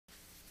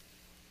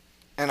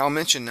And I'll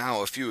mention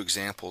now a few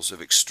examples of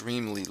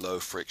extremely low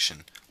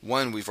friction.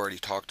 One we've already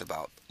talked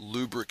about,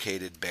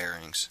 lubricated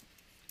bearings.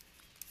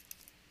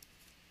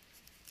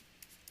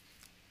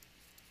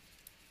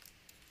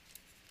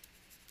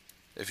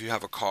 If you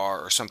have a car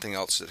or something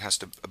else that has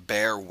to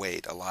bear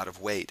weight, a lot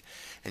of weight,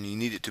 and you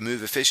need it to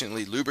move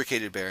efficiently,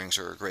 lubricated bearings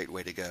are a great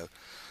way to go.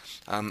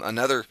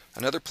 Another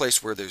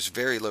place where there's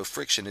very low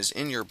friction is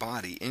in your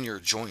body, in your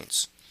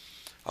joints.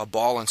 A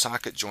ball and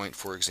socket joint,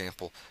 for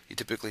example, you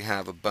typically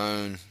have a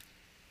bone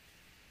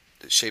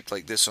that's shaped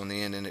like this on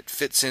the end, and it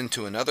fits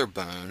into another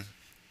bone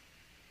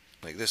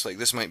like this. Like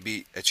this might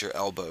be at your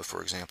elbow,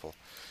 for example.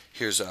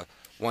 Here's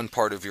one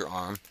part of your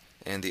arm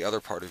and the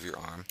other part of your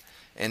arm,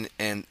 and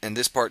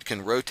this part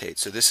can rotate.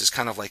 So this is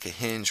kind of like a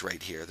hinge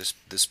right here.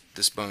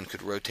 This bone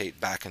could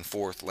rotate back and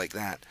forth like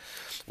that.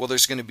 Well,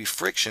 there's going to be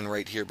friction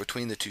right here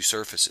between the two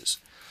surfaces.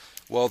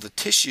 Well, the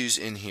tissues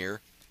in here,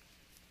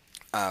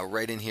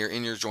 right in here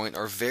in your joint,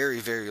 are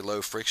very, very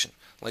low friction,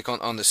 like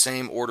on the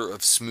same order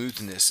of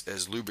smoothness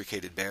as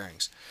lubricated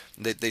bearings.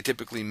 They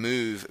typically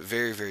move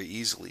very, very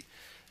easily,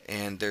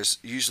 and there's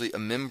usually a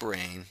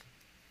membrane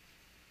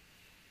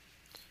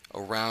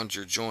around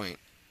your joint,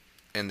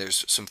 and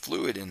there's some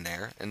fluid in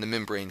there, and the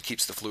membrane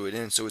keeps the fluid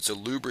in, so it's a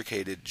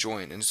lubricated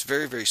joint, and it's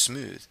very, very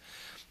smooth.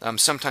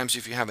 Sometimes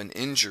if you have an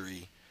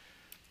injury,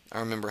 I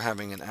remember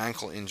having an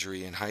ankle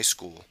injury in high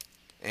school,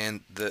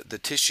 and the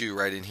tissue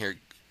right in here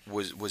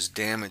was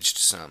damaged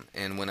some,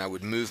 and when I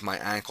would move my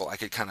ankle, I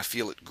could kind of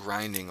feel it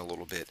grinding a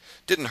little bit.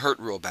 Didn't hurt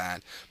real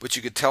bad, but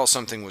you could tell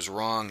something was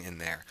wrong in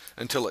there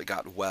until it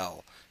got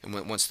well, and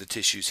once the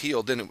tissues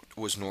healed, then it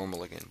was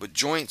normal again. But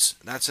joints,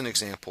 that's an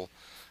example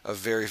of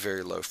very,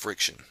 very low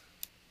friction.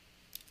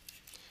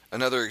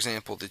 Another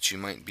example that you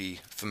might be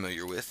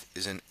familiar with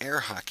is an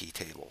air hockey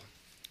table.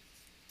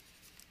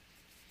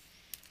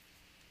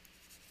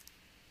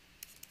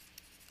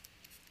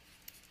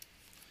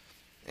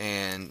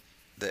 And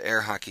the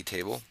air hockey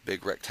table,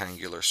 big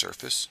rectangular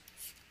surface,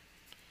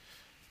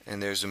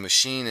 and there's a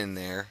machine in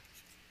there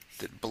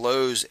that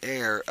blows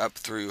air up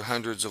through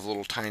hundreds of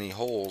little tiny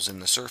holes in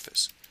the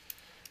surface.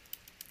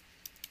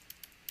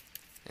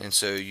 And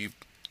so you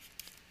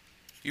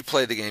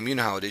play the game, you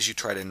know how it is, you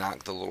try to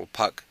knock the little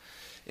puck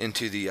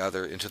into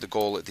the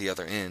goal at the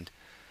other end.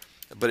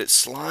 But it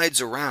slides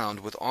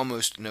around with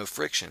almost no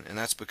friction, and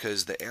that's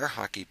because the air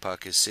hockey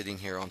puck is sitting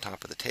here on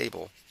top of the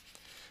table,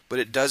 but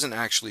it doesn't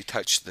actually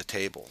touch the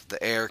table.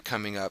 The air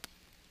coming up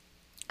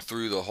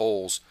through the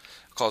holes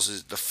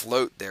causes it to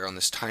float there on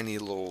this tiny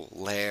little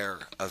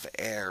layer of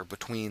air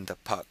between the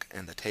puck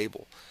and the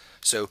table.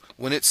 So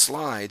when it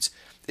slides,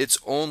 it's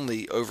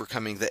only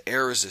overcoming the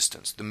air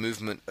resistance, the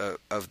movement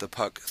of the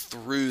puck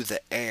through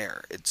the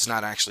air. It's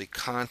not actually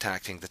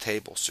contacting the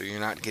table, so you're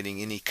not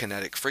getting any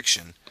kinetic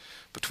friction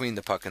between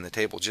the puck and the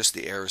table, just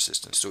the air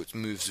resistance. So it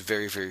moves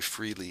very, very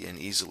freely and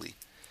easily.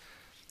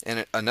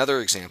 And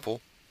another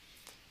example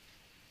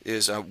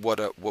is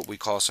what we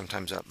call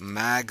sometimes a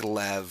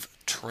maglev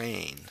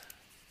train,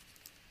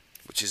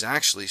 which is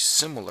actually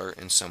similar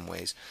in some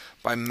ways.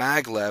 By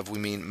maglev, we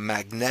mean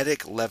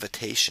magnetic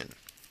levitation.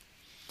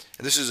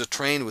 And this is a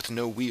train with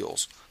no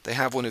wheels. They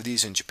have one of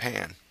these in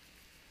Japan.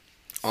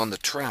 On the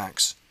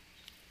tracks,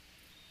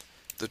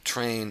 the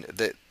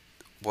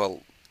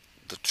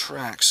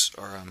tracks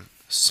are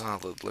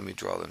solid. Let me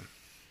draw them.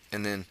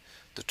 And then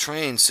the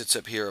train sits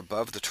up here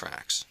above the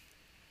tracks.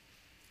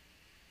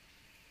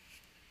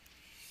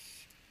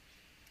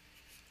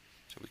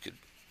 So we could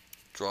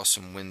draw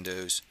some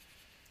windows.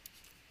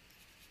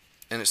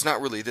 And it's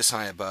not really this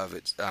high above.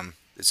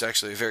 It's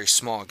actually a very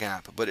small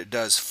gap, but it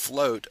does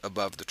float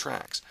above the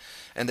tracks.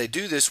 And they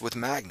do this with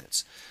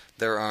magnets.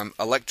 There are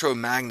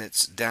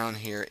electromagnets down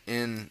here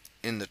in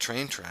the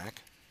train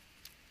track.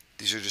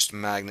 These are just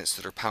magnets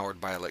that are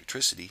powered by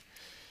electricity.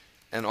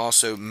 And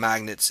also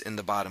magnets in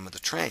the bottom of the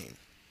train,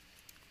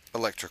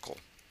 electrical.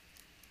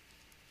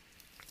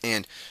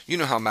 And you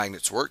know how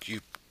magnets work.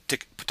 You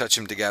touch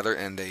them together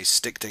and they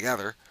stick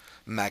together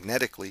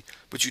magnetically,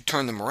 but you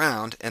turn them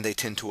around and they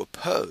tend to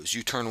oppose.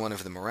 You turn one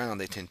of them around,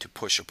 they tend to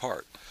push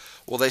apart.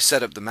 Well, they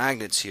set up the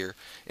magnets here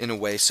in a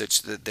way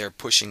such that they're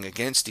pushing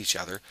against each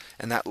other,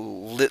 and that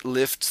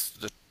lifts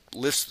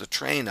the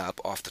train up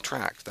off the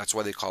track. That's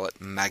why they call it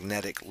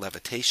magnetic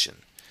levitation.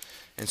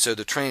 And so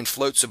the train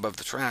floats above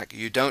the track.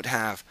 You don't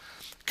have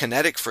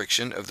kinetic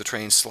friction of the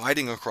train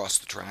sliding across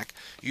the track.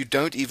 You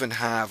don't even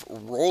have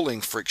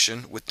rolling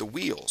friction with the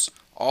wheels.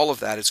 All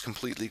of that is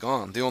completely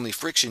gone. The only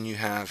friction you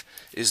have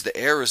is the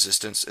air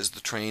resistance as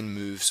the train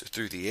moves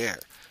through the air.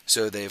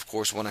 So they, of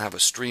course, want to have a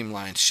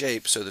streamlined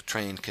shape so the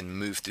train can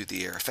move through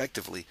the air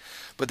effectively.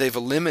 But they've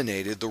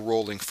eliminated the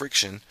rolling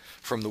friction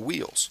from the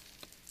wheels.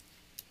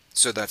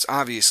 So that's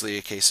obviously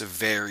a case of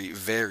very,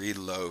 very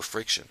low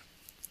friction.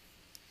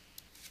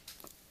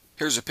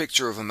 Here's a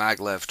picture of a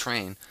maglev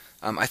train.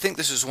 I think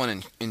this is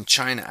one in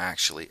China,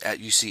 actually, at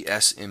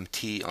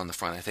SMT on the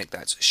front. I think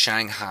that's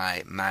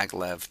Shanghai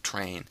maglev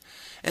train.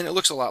 And it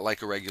looks a lot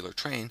like a regular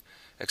train,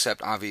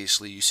 except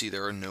obviously you see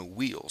there are no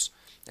wheels.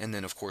 And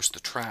then, of course, the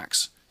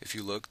tracks, if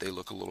you look, they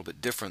look a little bit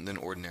different than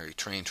ordinary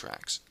train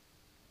tracks.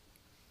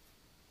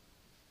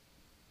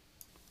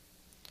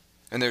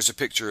 And there's a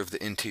picture of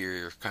the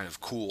interior, kind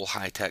of cool,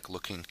 high-tech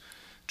looking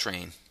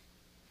train.